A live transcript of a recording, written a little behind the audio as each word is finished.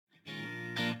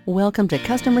Welcome to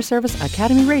Customer Service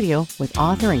Academy Radio with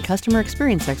author and customer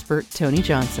experience expert Tony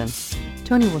Johnson.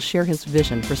 Tony will share his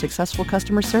vision for successful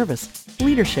customer service,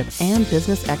 leadership, and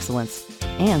business excellence,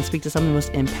 and speak to some of the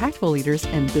most impactful leaders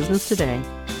in business today.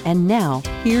 And now,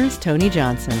 here's Tony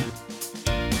Johnson.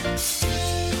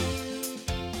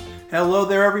 Hello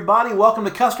there, everybody. Welcome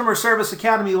to Customer Service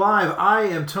Academy Live. I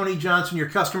am Tony Johnson, your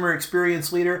customer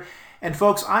experience leader. And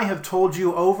folks, I have told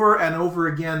you over and over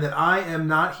again that I am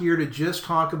not here to just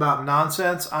talk about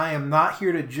nonsense. I am not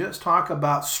here to just talk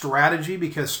about strategy,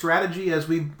 because strategy, as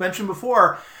we've mentioned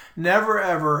before, never,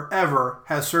 ever, ever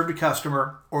has served a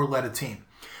customer or led a team.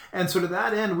 And so to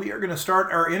that end, we are going to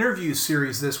start our interview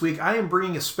series this week. I am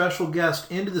bringing a special guest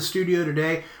into the studio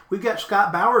today. We've got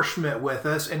Scott Bauerschmidt with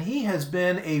us, and he has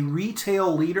been a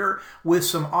retail leader with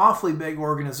some awfully big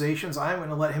organizations. I'm going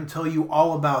to let him tell you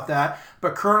all about that.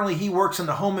 But currently he works in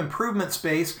the home improvement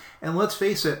space, and let's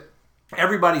face it,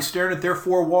 everybody staring at their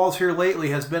four walls here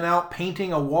lately has been out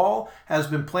painting a wall, has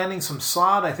been planting some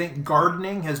sod. I think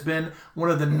gardening has been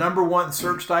one of the number one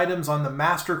searched items on the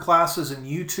master classes in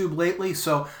YouTube lately.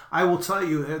 So I will tell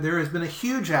you, there has been a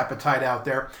huge appetite out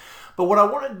there. But what I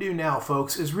want to do now,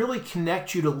 folks, is really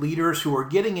connect you to leaders who are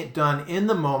getting it done in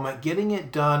the moment, getting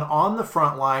it done on the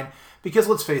front line. Because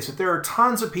let's face it, there are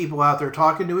tons of people out there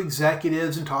talking to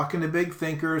executives and talking to big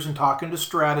thinkers and talking to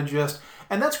strategists.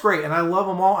 And that's great, and I love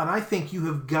them all, and I think you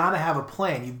have got to have a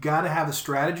plan. You've got to have a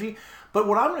strategy. But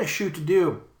what I'm going to shoot to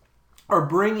do are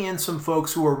bring in some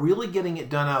folks who are really getting it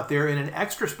done out there in an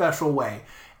extra special way,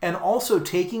 and also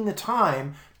taking the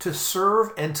time to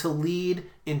serve and to lead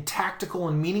in tactical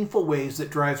and meaningful ways that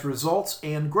drives results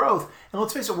and growth. And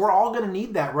let's face it, we're all going to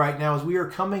need that right now as we are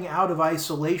coming out of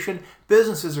isolation.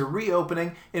 Businesses are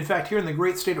reopening. In fact, here in the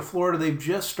great state of Florida, they've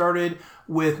just started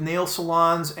with nail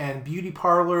salons and beauty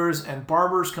parlors, and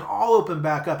barbers can all open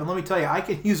back up. And let me tell you, I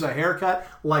can use a haircut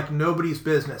like nobody's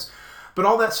business. But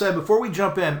all that said, before we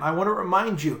jump in, I want to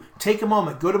remind you, take a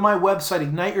moment, go to my website,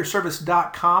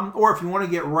 igniteyourservice.com, or if you want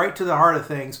to get right to the heart of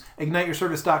things,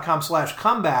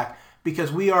 igniteyourservice.com/comeback,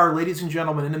 because we are, ladies and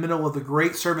gentlemen, in the middle of the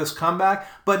great service comeback.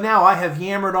 But now I have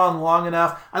yammered on long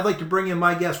enough. I'd like to bring in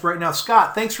my guest right now.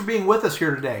 Scott, thanks for being with us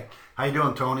here today. How you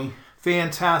doing, Tony?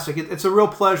 Fantastic. It's a real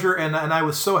pleasure, and I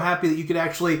was so happy that you could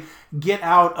actually get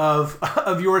out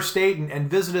of your state and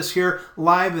visit us here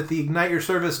live at the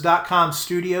igniteyourservice.com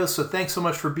studios. So thanks so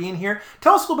much for being here.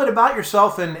 Tell us a little bit about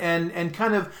yourself and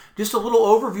kind of just a little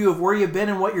overview of where you've been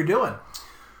and what you're doing.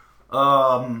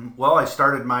 Well, I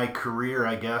started my career,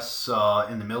 I guess,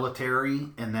 in the military,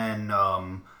 and then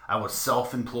I was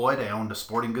self-employed. I owned a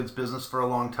sporting goods business for a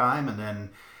long time, and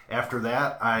then after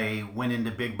that, I went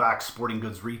into big box sporting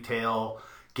goods retail,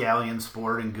 Galleon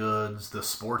Sporting Goods, the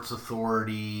Sports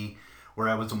Authority, where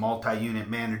I was a multi-unit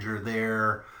manager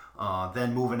there.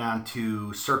 Then moving on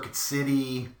to Circuit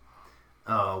City,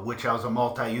 which I was a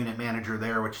multi-unit manager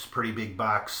there, which is pretty big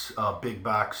box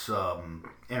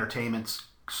entertainment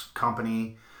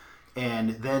company. And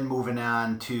then moving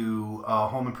on to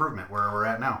Home Improvement, where we're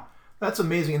at now. That's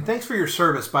amazing. And thanks for your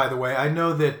service, by the way. I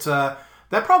know that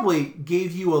that probably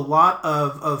gave you a lot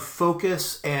of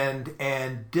focus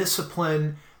and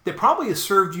discipline that probably has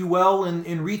served you well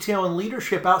in retail and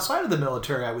leadership outside of the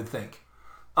military, I would think.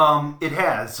 It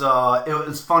has. It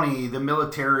was funny. The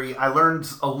military, I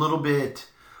learned a little bit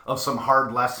of some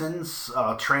hard lessons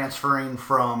transferring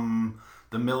from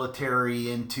the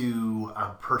military into,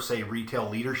 per se, retail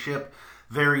leadership.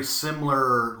 Very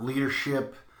similar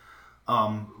leadership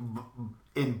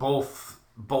in both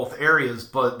areas,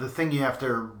 but the thing you have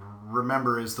to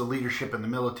remember is the leadership in the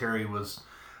military was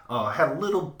had a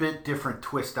little bit different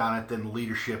twist on it than the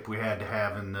leadership we had to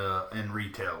have in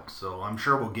retail. So I'm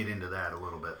sure we'll get into that a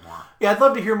little bit more. Yeah, I'd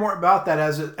love to hear more about that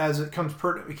as it comes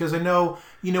pertinent, because I know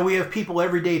we have people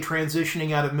every day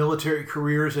transitioning out of military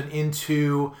careers and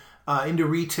into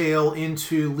retail,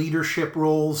 into leadership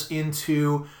roles,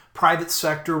 into private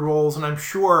sector roles, and I'm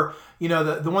sure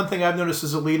the one thing I've noticed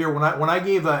as a leader, when I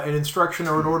gave an instruction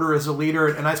or an order as a leader,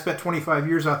 and I spent 25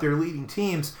 years out there leading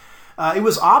teams, it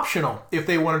was optional if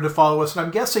they wanted to follow us, and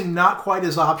I'm guessing not quite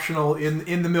as optional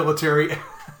in the military.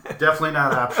 Definitely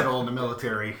not optional in the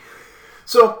military.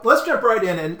 So let's jump right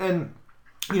in, and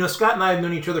Scott and I have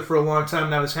known each other for a long time,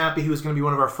 and I was happy he was going to be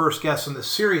one of our first guests in this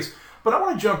series. But I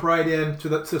want to jump right in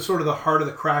to sort of the heart of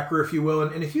the cracker, if you will,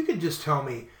 and if you could just tell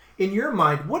me, in your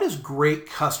mind, what does great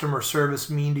customer service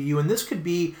mean to you? And this could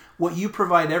be what you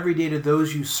provide every day to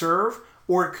those you serve,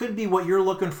 or it could be what you're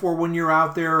looking for when you're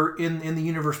out there in the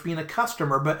universe being a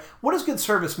customer. But what does good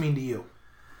service mean to you?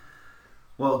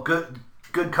 Well,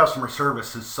 good customer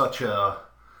service is such a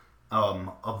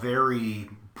very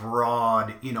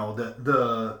broad,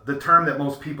 the term that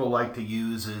most people like to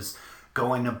use is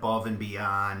going above and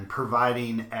beyond,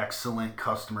 providing excellent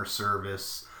customer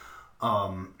service.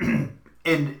 But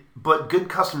good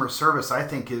customer service, I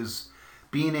think, is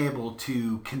being able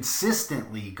to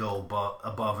consistently go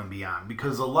above and beyond,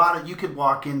 because you could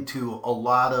walk into a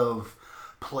lot of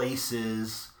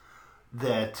places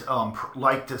that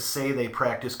like to say they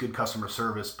practice good customer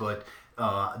service, but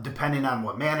depending on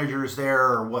what manager's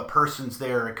there or what person's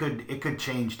there, it could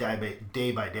change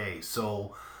day by day.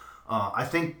 So I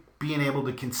think being able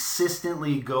to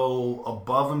consistently go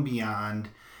above and beyond,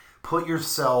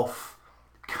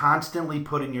 constantly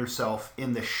putting yourself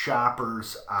in the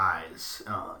shopper's eyes.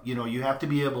 You have to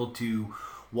be able to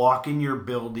walk in your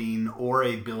building or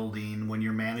a building when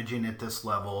you're managing at this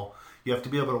level. You have to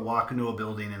be able to walk into a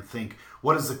building and think,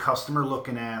 what is the customer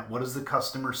looking at? What does the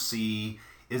customer see?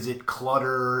 Is it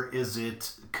clutter? Is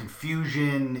it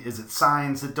confusion? Is it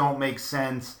signs that don't make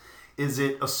sense? Is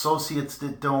it associates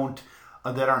that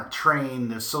aren't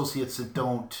trained, associates that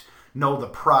don't know the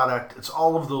product? It's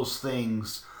all of those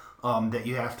things that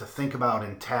you have to think about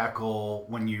and tackle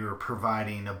when you're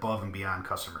providing above and beyond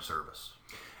customer service.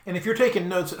 And if you're taking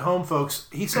notes at home, folks,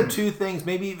 he said two things,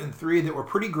 maybe even three, that were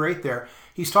pretty great there.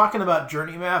 He's talking about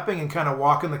journey mapping and kind of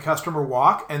walking the customer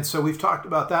walk. And so we've talked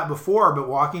about that before, but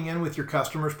walking in with your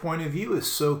customer's point of view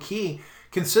is so key.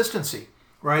 Consistency,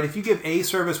 right? If you give A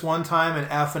service one time and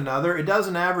F another, it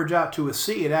doesn't average out to a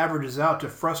C. It averages out to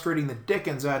frustrating the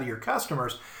dickens out of your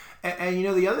customers. And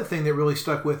the other thing that really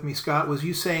stuck with me, Scott, was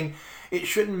you saying it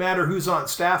shouldn't matter who's on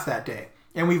staff that day.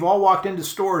 And we've all walked into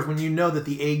stores when you know that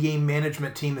the A-game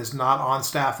management team is not on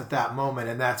staff at that moment,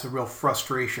 and that's a real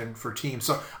frustration for teams.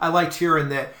 So I liked hearing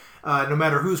that no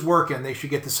matter who's working, they should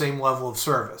get the same level of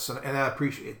service, and I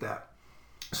appreciate that.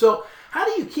 So how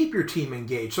do you keep your team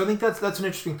engaged? So I think that's an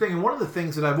interesting thing. And one of the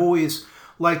things that I've always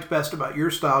liked best about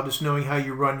your style, just knowing how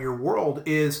you run your world,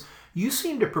 is you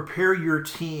seem to prepare your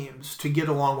teams to get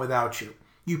along without you.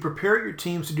 You prepare your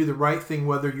teams to do the right thing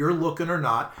whether you're looking or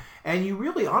not, and you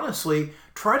really honestly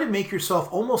try to make yourself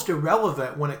almost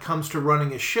irrelevant when it comes to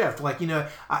running a shift. Like,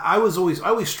 I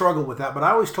always struggled with that, but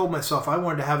I always told myself I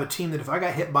wanted to have a team that if I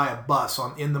got hit by a bus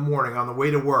in the morning on the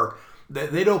way to work,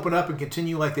 that they'd open up and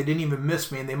continue like they didn't even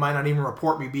miss me, and they might not even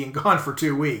report me being gone for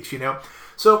 2 weeks,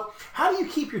 So how do you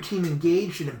keep your team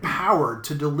engaged and empowered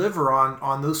to deliver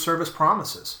on those service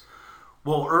promises?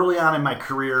 Well, early on in my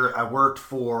career, I worked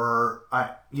for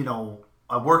a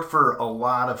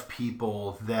lot of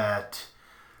people that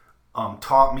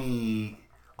taught me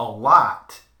a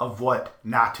lot of what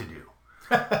not to do.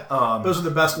 Those are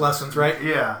the best lessons, right?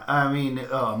 Yeah. I mean,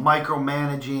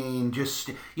 micromanaging,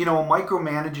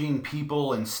 micromanaging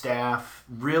people and staff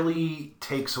really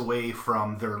takes away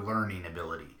from their learning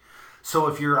ability. So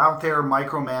if you're out there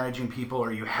micromanaging people,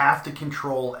 or you have to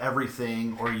control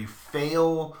everything, or you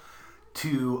fail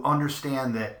to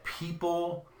understand that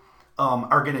people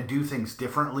are going to do things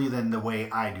differently than the way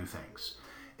I do things.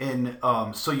 And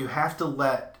so you have to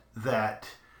let that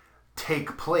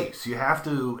take place. You have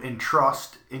to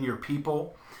entrust in your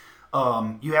people.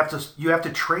 You have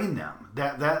to train them.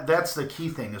 That's the key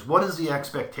thing, is what is the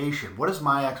expectation? What is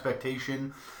my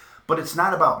expectation? But it's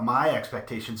not about my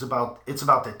expectations. It's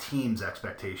about the team's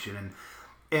expectation.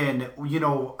 And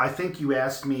I think you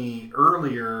asked me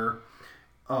earlier,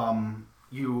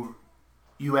 you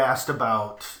asked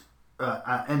about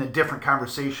in a different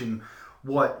conversation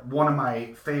what one of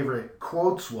my favorite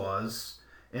quotes was,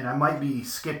 and I might be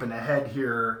skipping ahead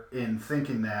here in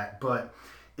thinking that, but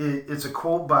it's a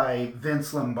quote by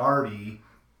Vince Lombardi,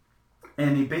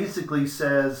 and he basically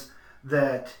says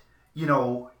that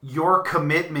your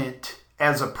commitment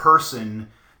as a person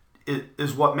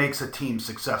is what makes a team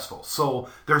successful. So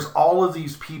there's all of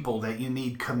these people that you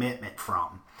need commitment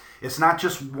from. It's not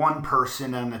just one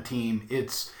person on the team.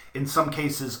 It's, in some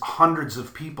cases, hundreds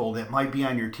of people that might be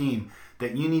on your team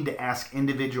that you need to ask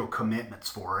individual commitments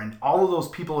for. And all of those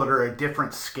people that are at a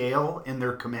different scale in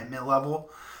their commitment level.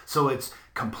 So it's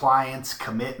compliance,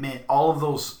 commitment, all of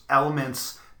those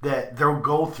elements that they'll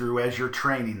go through as you're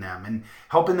training them and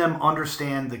helping them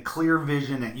understand the clear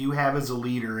vision that you have as a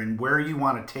leader and where you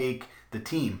want to take the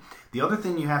team. The other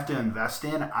thing you have to invest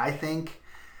in, I think,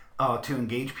 to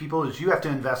engage people, is you have to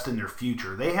invest in their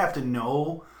future. They have to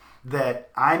know that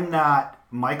I'm not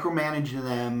micromanaging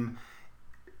them,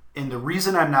 and the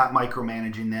reason I'm not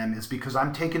micromanaging them is because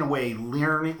I'm taking away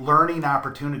learning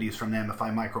opportunities from them if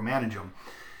I micromanage them.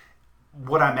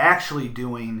 What I'm actually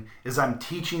doing is I'm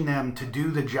teaching them to do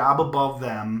the job above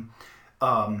them.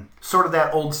 Sort of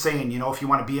that old saying, if you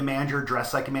want to be a manager,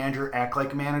 dress like a manager, act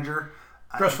like a manager.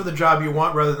 Dress for the job you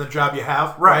want rather than the job you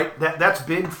have, right? That's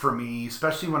big for me,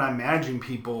 especially when I'm managing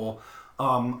people.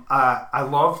 I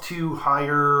love to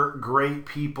hire great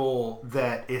people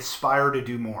that aspire to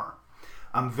do more.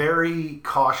 I'm very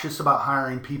cautious about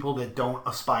hiring people that don't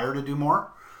aspire to do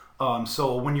more.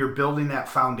 So when you're building that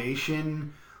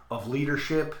foundation of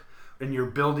leadership and you're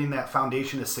building that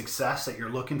foundation of success that you're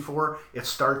looking for, it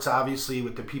starts obviously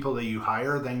with the people that you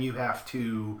hire. Then you have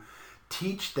to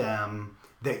teach them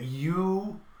that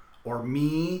you or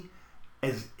me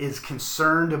is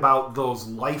concerned about those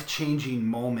life-changing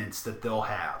moments that they'll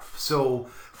have. So,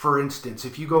 for instance,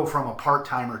 if you go from a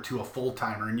part-timer to a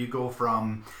full-timer and you go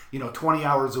from, 20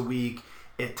 hours a week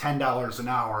at $10 an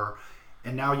hour,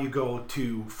 and now you go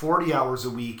to 40 hours a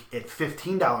week at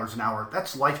 $15 an hour,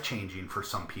 that's life-changing for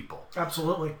some people.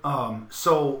 Absolutely.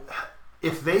 So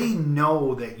if they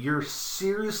know that you're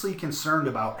seriously concerned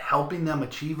about helping them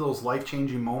achieve those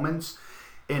life-changing moments,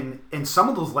 and some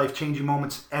of those life-changing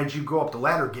moments as you go up the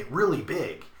ladder get really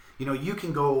big. You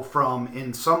can go from,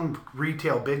 in some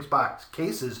retail big box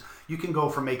cases, you can go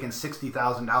from making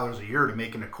 $60,000 a year to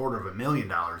making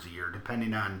 $250,000 a year,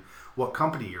 depending on what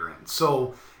company you're in.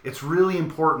 So it's really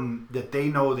important that they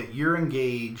know that you're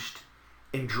engaged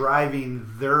in driving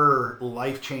their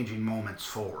life-changing moments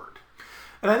forward.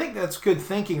 And I think that's good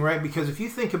thinking, right? Because if you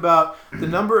think about the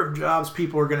number of jobs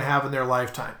people are going to have in their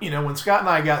lifetime, when Scott and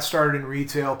I got started in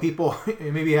retail, people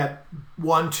maybe had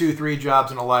 1, 2, 3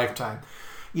 jobs in a lifetime.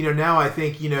 Now I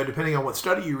think, depending on what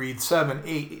study you read, 7,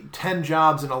 8, 10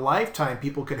 jobs in a lifetime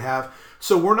people could have.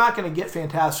 So we're not going to get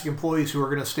fantastic employees who are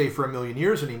going to stay for a million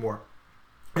years anymore.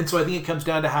 And so I think it comes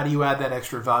down to how do you add that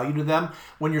extra value to them.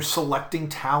 When you're selecting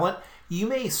talent, you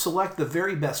may select the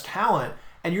very best talent,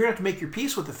 and you're going to have to make your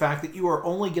peace with the fact that you are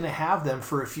only going to have them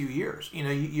for a few years.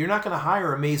 You're not going to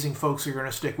hire amazing folks who are going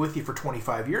to stick with you for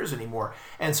 25 years anymore.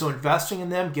 And so investing in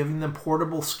them, giving them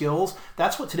portable skills,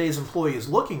 that's what today's employee is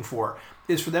looking for,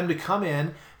 is for them to come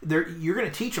in. You're going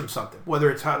to teach them something,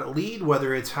 whether it's how to lead,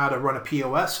 whether it's how to run a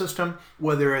POS system,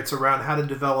 whether it's around how to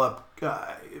develop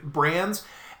brands.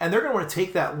 And they're going to want to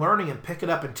take that learning and pick it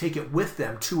up and take it with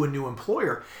them to a new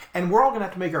employer. And we're all going to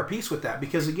have to make our peace with that,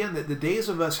 because, again, the days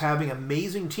of us having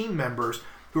amazing team members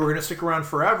who are going to stick around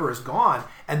forever is gone.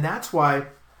 And that's why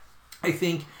I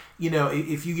think,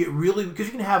 if you get really, because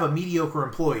you can have a mediocre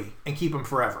employee and keep them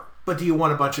forever. But do you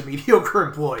want a bunch of mediocre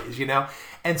employees,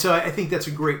 And so I think that's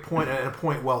a great point, and a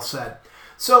point well said.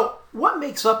 So what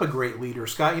makes up a great leader,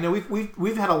 Scott?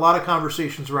 We've had a lot of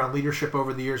conversations around leadership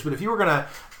over the years, but if you were going to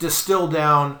distill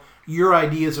down your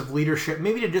ideas of leadership,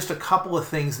 maybe to just a couple of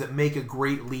things that make a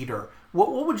great leader,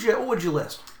 what would you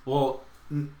list? Well,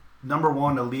 number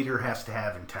one, a leader has to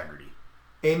have integrity.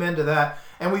 Amen to that.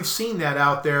 And we've seen that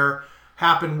out there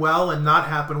happen well and not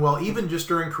happen well. Even just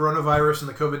during coronavirus and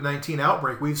the COVID-19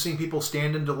 outbreak, we've seen people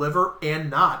stand and deliver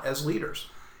and not as leaders.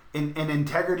 And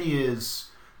integrity is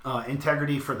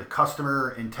integrity for the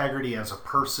customer, integrity as a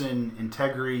person,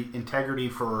 integrity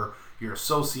for your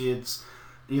associates.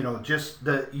 You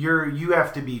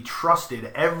have to be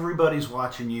trusted. Everybody's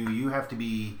watching you.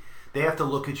 They have to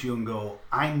look at you and go,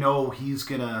 I know he's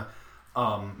gonna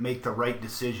make the right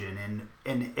decision.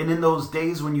 And in those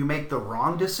days when you make the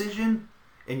wrong decision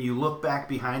and you look back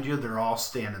behind you, they're all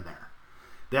standing there.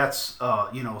 That's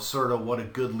sort of what a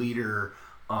good leader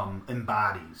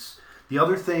embodies. The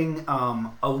other thing,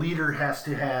 a leader has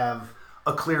to have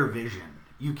a clear vision.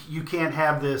 You can't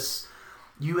have this.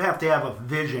 You have to have a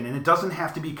vision, and it doesn't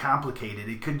have to be complicated.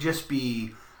 It could just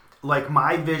be like,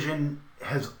 my vision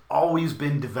has always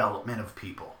been development of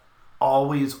people.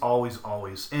 Always, always,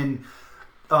 always. And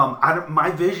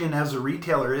my vision as a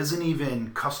retailer isn't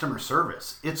even customer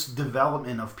service. It's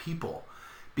development of people,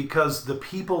 because the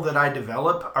people that I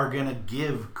develop are going to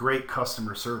give great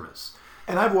customer service.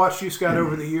 And I've watched you, Scott,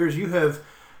 over the years. You have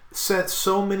sent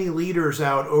so many leaders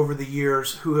out over the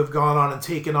years who have gone on and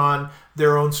taken on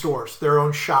their own stores, their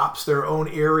own shops, their own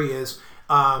areas.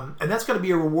 And that's going to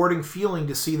be a rewarding feeling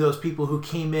to see those people who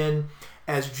came in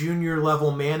as junior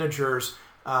level managers,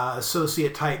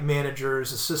 associate type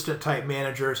managers, assistant type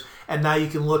managers. And now you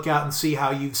can look out and see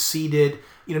how you've seeded,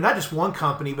 not just one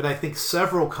company, but I think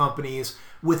several companies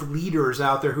with leaders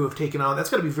out there who have taken on. That's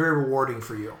going to be very rewarding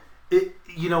for you.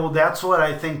 That's what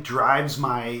I think drives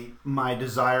my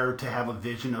desire to have a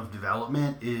vision of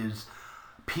development, is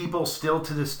people still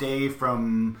to this day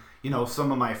from,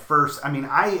 some of my first,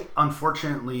 I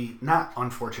fortunately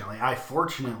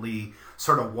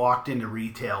sort of walked into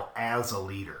retail as a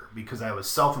leader because I was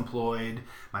self-employed,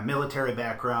 my military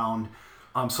background.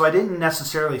 So I didn't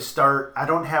necessarily I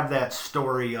don't have that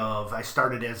story of I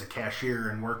started as a cashier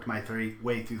and worked my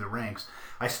way through the ranks.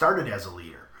 I started as a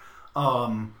leader.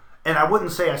 And I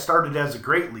wouldn't say I started as a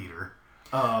great leader.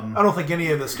 I don't think any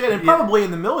of us did. And probably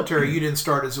in the military, you didn't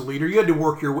start as a leader. You had to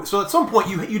work your way. So at some point,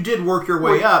 you did work your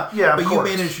way up. Yeah, but you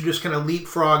managed to just kind of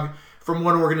leapfrog from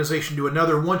one organization to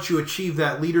another. Once you achieved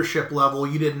that leadership level,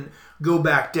 you didn't go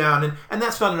back down. And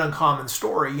that's not an uncommon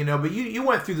story, but you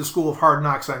went through the school of hard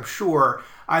knocks, I'm sure,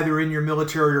 either in your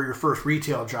military or your first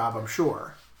retail job, I'm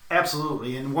sure.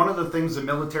 Absolutely. And one of the things the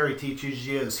military teaches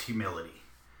you is humility.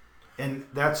 And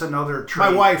that's another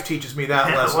trait. My wife teaches me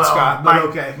that lesson, Scott. But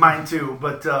okay, mine too.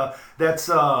 But that's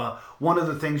one of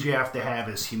the things you have to have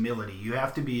is humility. You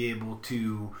have to be able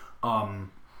to,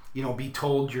 be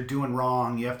told you're doing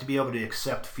wrong. You have to be able to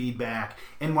accept feedback.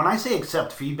 And when I say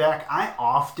accept feedback, I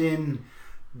often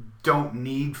don't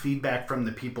need feedback from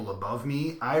the people above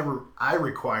me. I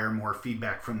require more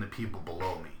feedback from the people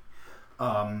below me.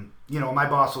 My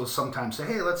boss will sometimes say,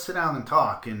 "Hey, let's sit down and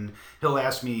talk," and he'll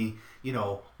ask me,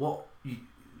 well,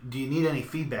 do you need any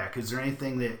feedback? Is there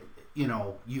anything that,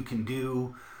 you can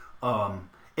do?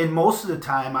 And most of the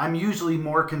time, I'm usually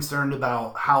more concerned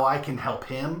about how I can help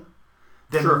him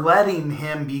than letting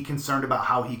him be concerned about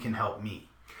how he can help me.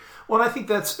 Well, I think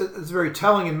that's very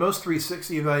telling. In most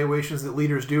 360 evaluations that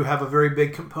leaders do have a very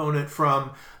big component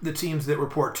from the teams that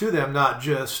report to them, not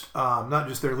just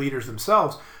their leaders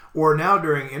themselves. Or now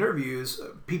during interviews,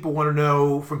 people want to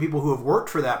know from people who have worked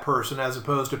for that person as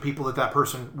opposed to people that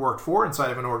person worked for inside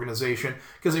of an organization,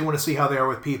 because they want to see how they are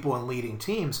with people and leading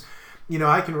teams.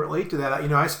 I can relate to that.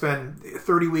 I spend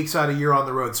 30 weeks out of a year on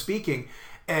the road speaking.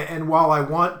 And while I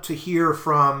want to hear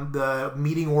from the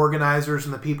meeting organizers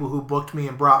and the people who booked me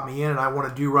and brought me in, and I want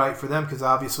to do right for them because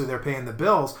obviously they're paying the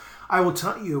bills, I will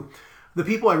tell you, the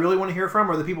people I really want to hear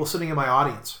from are the people sitting in my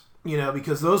audience.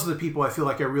 Because those are the people I feel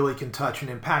like I really can touch and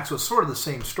impact. So it's sort of the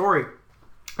same story.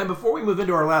 And before we move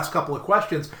into our last couple of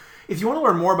questions, if you want to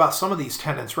learn more about some of these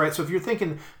tenets, right? So if you're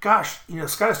thinking, gosh,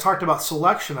 Scott has talked about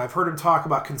selection. I've heard him talk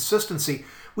about consistency.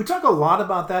 We talk a lot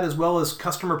about that as well as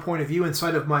customer point of view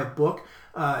inside of my book,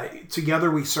 Together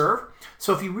We Serve.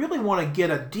 So if you really want to get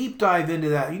a deep dive into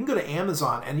that, you can go to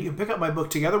Amazon and you can pick up my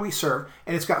book, Together We Serve,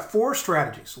 and it's got 4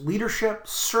 strategies: leadership,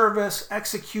 service,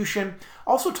 execution.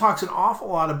 Also talks an awful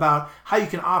lot about how you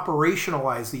can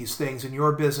operationalize these things in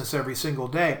your business every single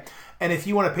day. And if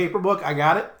you want a paper book, I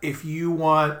got it. If you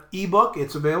want ebook,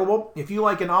 it's available. If you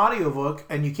like an audiobook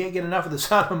and you can't get enough of the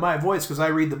sound of my voice because I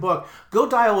read the book, go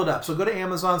dial it up. So go to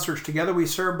Amazon, search Together We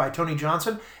Serve by Tony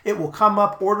Johnson. It will come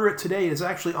up. Order it today. It is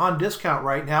actually on discount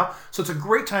right now. So it's a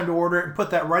great time to order it and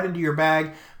put that right into your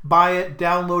bag. Buy it,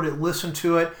 download it, listen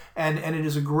to it, and it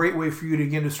is a great way for you to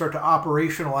begin to start to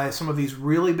operationalize some of these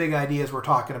really big ideas we're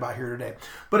talking about here today.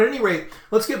 But at any rate,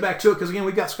 let's get back to it, because again,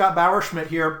 we've got Scott Bauerschmidt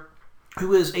here,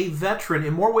 who is a veteran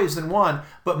in more ways than one,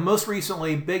 but most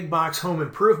recently, big box home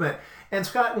improvement. And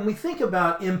Scott, when we think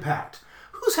about impact,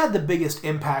 who's had the biggest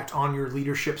impact on your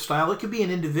leadership style? It could be an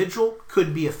individual,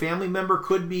 could be a family member,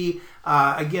 could be,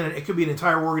 again, it could be an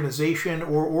entire organization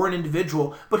or an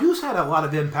individual, but who's had a lot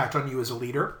of impact on you as a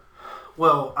leader?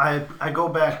 Well, I go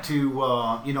back to,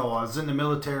 I was in the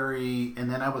military,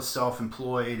 and then I was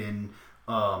self-employed, and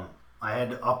I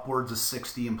had upwards of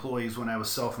 60 employees when I was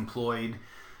self-employed.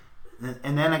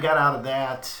 And then I got out of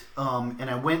that, and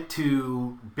I went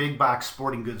to big box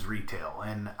sporting goods retail,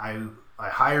 and I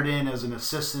hired in as an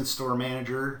assistant store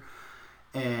manager,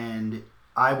 and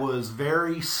I was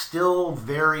still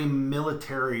very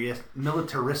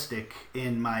militaristic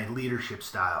in my leadership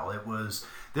style. It was,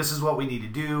 this is what we need to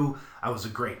do. I was a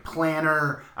great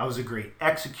planner. I was a great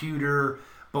executor,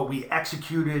 but we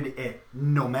executed it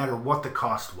no matter what the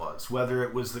cost was, whether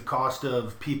it was the cost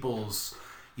of people's,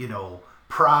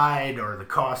 pride or the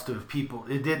cost of people.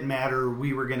 It didn't matter.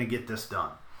 We were going to get this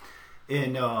done.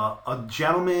 And a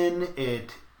gentleman,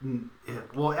 it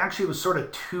was sort of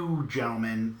 2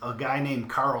 gentlemen, a guy named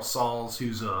Carl Sauls,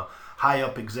 who's a high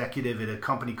up executive at a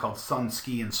company called Sun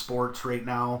Ski and Sports right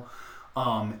now.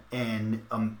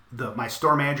 My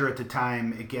store manager at the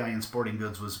time at Galleon Sporting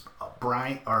Goods was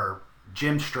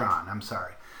Jim Strawn. I'm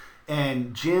sorry.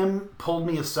 And Jim pulled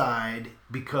me aside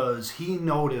because he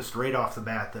noticed right off the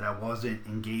bat that I wasn't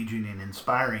engaging and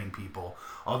inspiring people.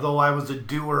 Although I was a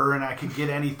doer and I could get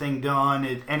anything done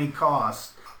at any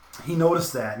cost, he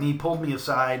noticed that, and he pulled me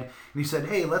aside and he said,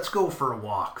 "Hey, let's go for a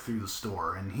walk through the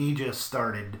store." And he just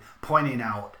started pointing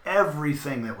out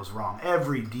everything that was wrong,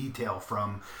 every detail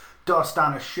from dust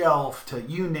on a shelf to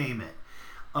you name it.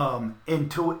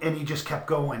 And he just kept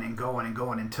going and going and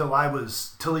going until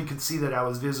he could see that I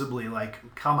was visibly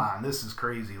like, "Come on, this is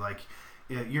crazy. Like,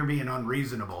 you're being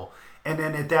unreasonable." And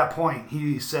then at that point,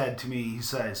 he said to me, he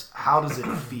says, "How does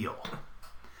it feel?"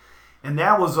 And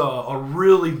that was a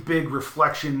really big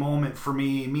reflection moment for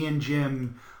me. Me and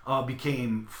Jim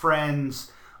became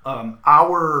friends.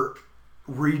 Our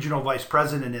regional vice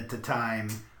president at the time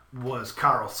was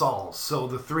Carl Sauls. So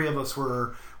the three of us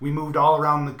we moved all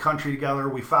around the country together.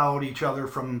 We followed each other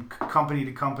from company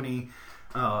to company,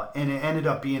 and it ended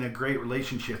up being a great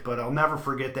relationship. But I'll never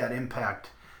forget that impact.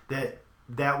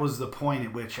 That was the point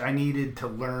at which I needed to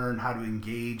learn how to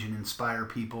engage and inspire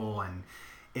people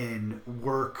and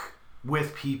work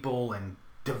with people and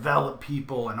develop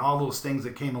people and all those things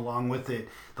that came along with it.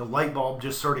 The light bulb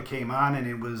just sort of came on, and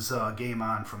it was game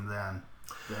on from then.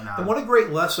 And what a great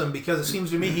lesson, because it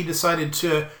seems to me he decided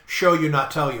to show you,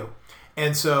 not tell you.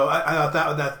 And so I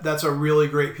thought that's a really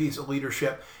great piece of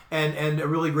leadership and a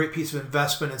really great piece of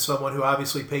investment in someone who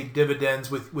obviously paid dividends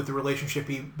with the relationship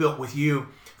he built with you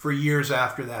for years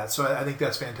after that. So I think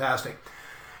that's fantastic.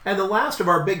 And the last of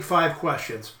our big 5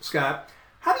 questions, Scott,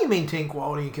 how do you maintain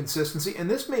quality and consistency? And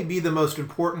this may be the most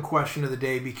important question of the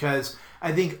day, because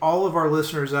I think all of our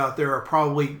listeners out there are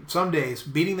probably some days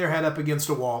beating their head up against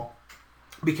a wall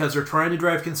because they're trying to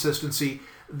drive consistency,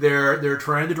 they're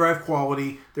trying to drive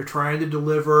quality, they're trying to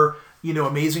deliver,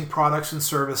 amazing products and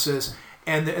services,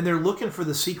 and they're looking for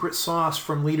the secret sauce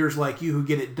from leaders like you who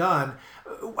get it done.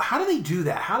 How do they do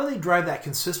that? How do they drive that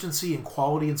consistency and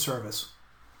quality and service?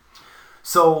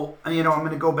 So, I'm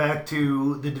going to go back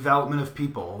to the development of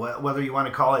people, whether you want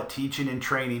to call it teaching and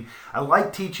training. I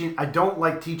like teaching. I don't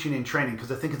like teaching and training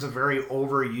because I think it's a very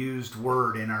overused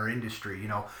word in our industry.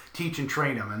 Teach and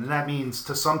train them. And that means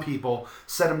to some people,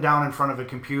 set them down in front of a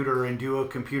computer and do a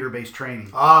computer-based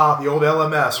training. Ah, the old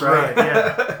LMS, right?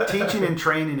 Yeah. Teaching and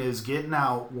training is getting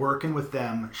out, working with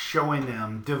them, showing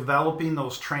them, developing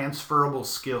those transferable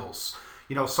skills.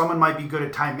 Someone might be good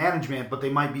at time management, but they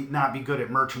might not be good at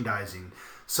merchandising.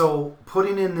 So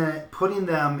putting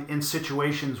them in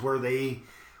situations where they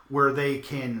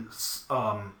can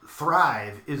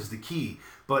thrive is the key.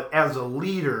 But as a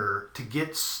leader, to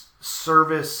get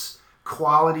service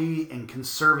quality and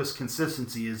service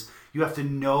consistency, is you have to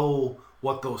know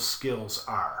what those skills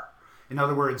are. In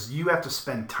other words, you have to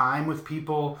spend time with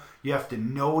people. You have to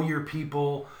know your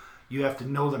people. You have to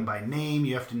know them by name.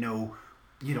 You have to know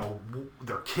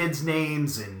their kids'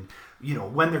 names and,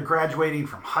 when they're graduating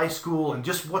from high school and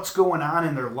just what's going on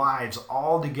in their lives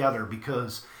all together.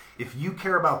 Because if you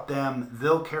care about them,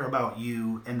 they'll care about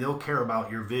you and they'll care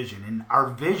about your vision. And our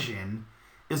vision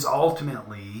is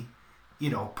ultimately,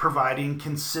 providing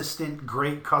consistent,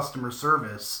 great customer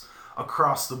service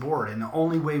across the board. And the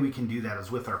only way we can do that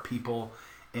is with our people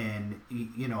and,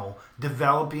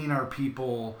 developing our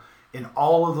people in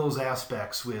all of those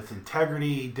aspects with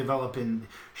integrity,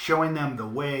 showing them the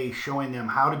way, showing them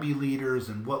how to be leaders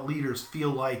and what leaders feel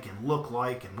like and look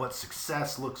like and what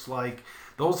success looks like.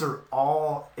 Those are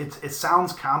all, it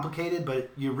sounds complicated,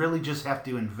 but you really just have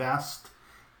to invest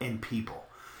in people.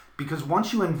 Because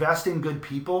once you invest in good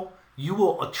people, you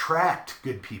will attract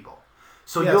good people.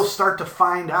 So You'll start to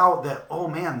find out that, oh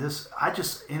man, I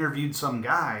just interviewed some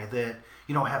guy that,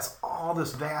 has all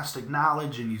this vast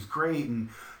knowledge and he's great, and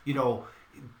when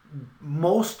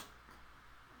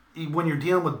you're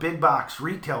dealing with big box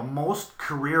retail, most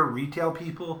career retail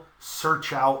people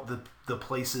search out the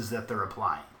places that they're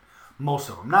applying. Most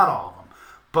of them, not all of them.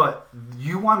 But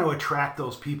you want to attract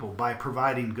those people by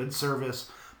providing good service,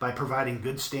 by providing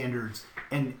good standards,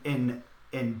 and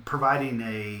providing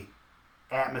a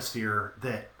atmosphere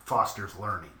that fosters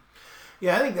learning.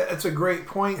 Yeah, I think that's a great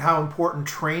point, how important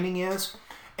training is.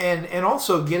 And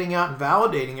also getting out and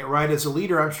validating it, right? As a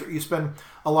leader, I'm sure you spend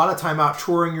a lot of time out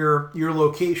touring your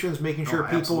locations, making sure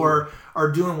people are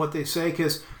doing what they say.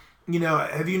 Because,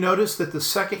 have you noticed that the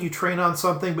second you train on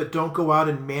something but don't go out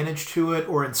and manage to it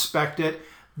or inspect it,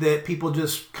 that people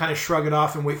just kind of shrug it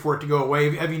off and wait for it to go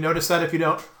away? Have you noticed that if you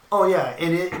don't? Oh, yeah.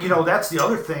 And, that's the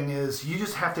other thing is you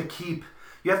just have to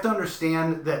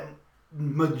understand that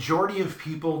majority of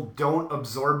people don't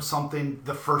absorb something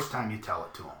the first time you tell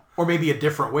it to them. Or maybe a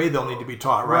different way they'll need to be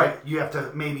taught, right? You have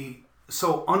to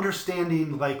so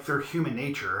understanding like their human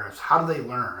nature, how do they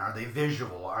learn? Are they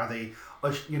visual? Are they,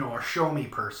 a show me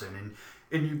person?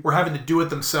 And we're having to do it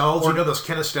themselves, those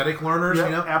kinesthetic learners,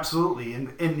 Yeah, absolutely.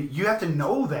 And you have to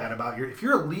know that about if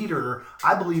you're a leader,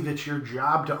 I believe it's your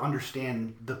job to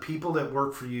understand the people that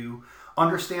work for you,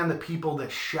 understand the people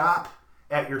that shop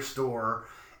at your store,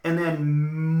 and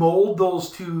then mold those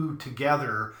two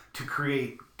together to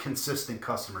create consistent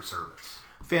customer service.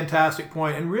 Fantastic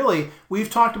point. And really, we've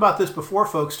talked about this before,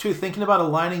 folks, too. Thinking about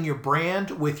aligning your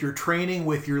brand with your training,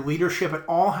 with your leadership, it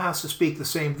all has to speak the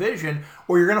same vision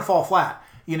or you're going to fall flat.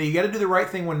 You got to do the right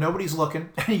thing when nobody's looking,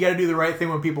 and you got to do the right thing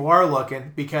when people are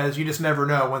looking, because you just never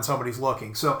know when somebody's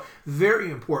looking. So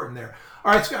very important there.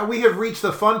 All right, Scott, we have reached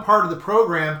the fun part of the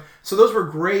program. So those were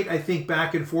great, I think,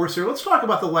 back and forth here. Let's talk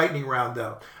about the lightning round,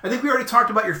 though. I think we already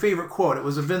talked about your favorite quote. It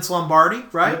was a Vince Lombardi,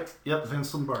 right? Yep,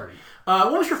 Vince Lombardi.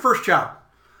 What was your first job?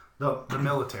 The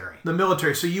military. The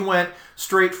military. So you went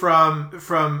straight from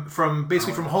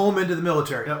basically from home into the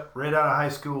military. Yep, right out of high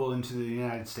school into the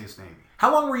United States Navy.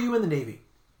 How long were you in the Navy?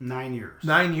 9 years.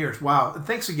 9 years. Wow.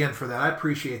 Thanks again for that. I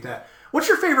appreciate that. What's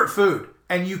your favorite food?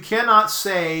 And you cannot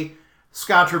say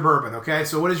Scotch or bourbon, okay?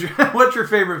 So what's your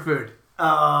favorite food?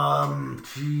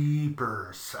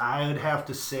 Jeepers. I would have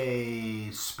to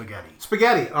say spaghetti.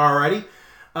 Spaghetti. Alrighty.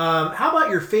 How about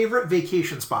your favorite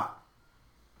vacation spot?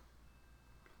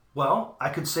 Well, I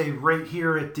could say right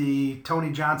here at the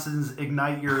Tony Johnson's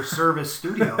Ignite Your Service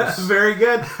Studios. Very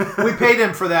good. We paid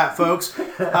him for that, folks.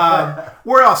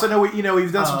 Where else? I know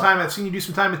we've done some time. I've seen you do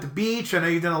some time at the beach. I know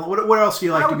you've done. What else do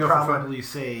you like to go for fun? I would probably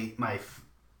say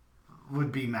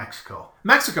would be Mexico.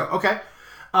 Mexico. Okay.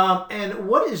 And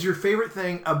what is your favorite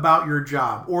thing about your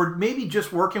job, or maybe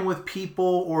just working with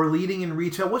people or leading in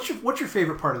retail? What's your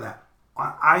favorite part of that?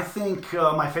 I think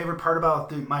my favorite part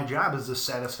about my job is the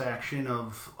satisfaction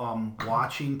of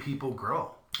watching people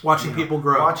grow. Watching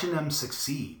them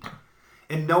succeed.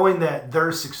 And knowing that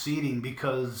they're succeeding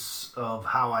because of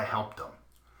how I helped them.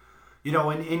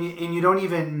 And you don't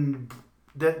even...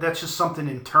 That's just something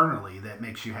internally that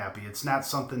makes you happy. It's not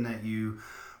something that you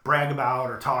brag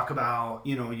about or talk about.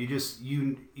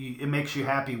 It makes you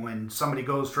happy when somebody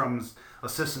goes from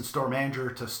assistant store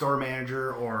manager to store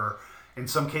manager, or in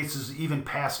some cases even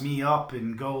pass me up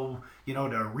and go,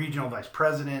 to regional vice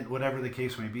president, whatever the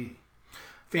case may be.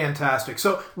 Fantastic.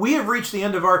 So we have reached the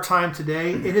end of our time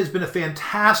today. It has been a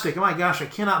fantastic, oh my gosh, I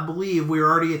cannot believe we're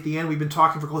already at the end. We've been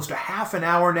talking for close to half an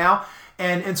hour now.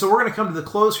 And so we're going to come to the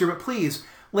close here, but please,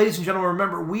 ladies and gentlemen,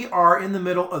 remember, we are in the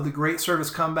middle of the Great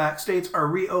Service Comeback. States are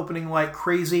reopening like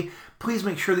crazy. Please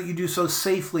make sure that you do so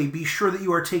safely. Be sure that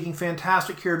you are taking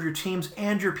fantastic care of your teams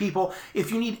and your people.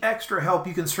 If you need extra help,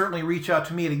 you can certainly reach out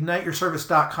to me at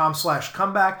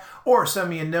igniteyourservice.com/comeback, or send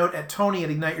me a note at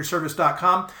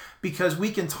tony@igniteyourservice.com, because we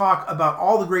can talk about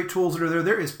all the great tools that are there.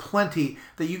 There is plenty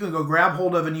that you can go grab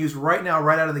hold of and use right now,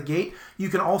 right out of the gate. You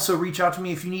can also reach out to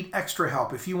me if you need extra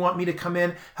help. If you want me to come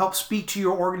in, help speak to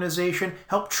your organization,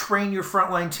 help train your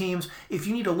frontline teams. If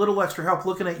you need a little extra help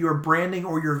looking at your branding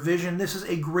or your vision, this is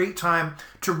a great time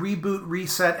to reboot,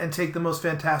 reset, and take the most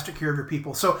fantastic care of your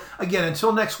people. So again,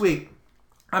 until next week,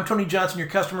 I'm Tony Johnson, your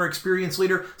customer experience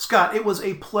leader. Scott, it was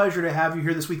a pleasure to have you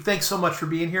here this week. Thanks so much for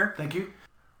being here. Thank you.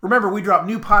 Remember, we drop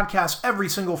new podcasts every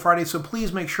single Friday, so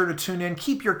please make sure to tune in.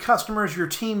 Keep your customers, your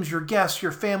teams, your guests,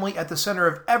 your family at the center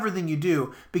of everything you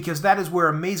do, because that is where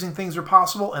amazing things are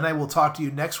possible, and I will talk to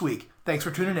you next week. Thanks for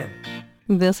tuning in.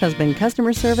 This has been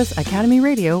Customer Service Academy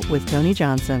Radio with Tony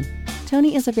Johnson.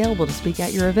 Tony is available to speak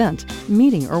at your event,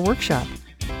 meeting, or workshop.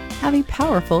 Have a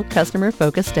powerful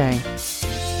customer-focused day.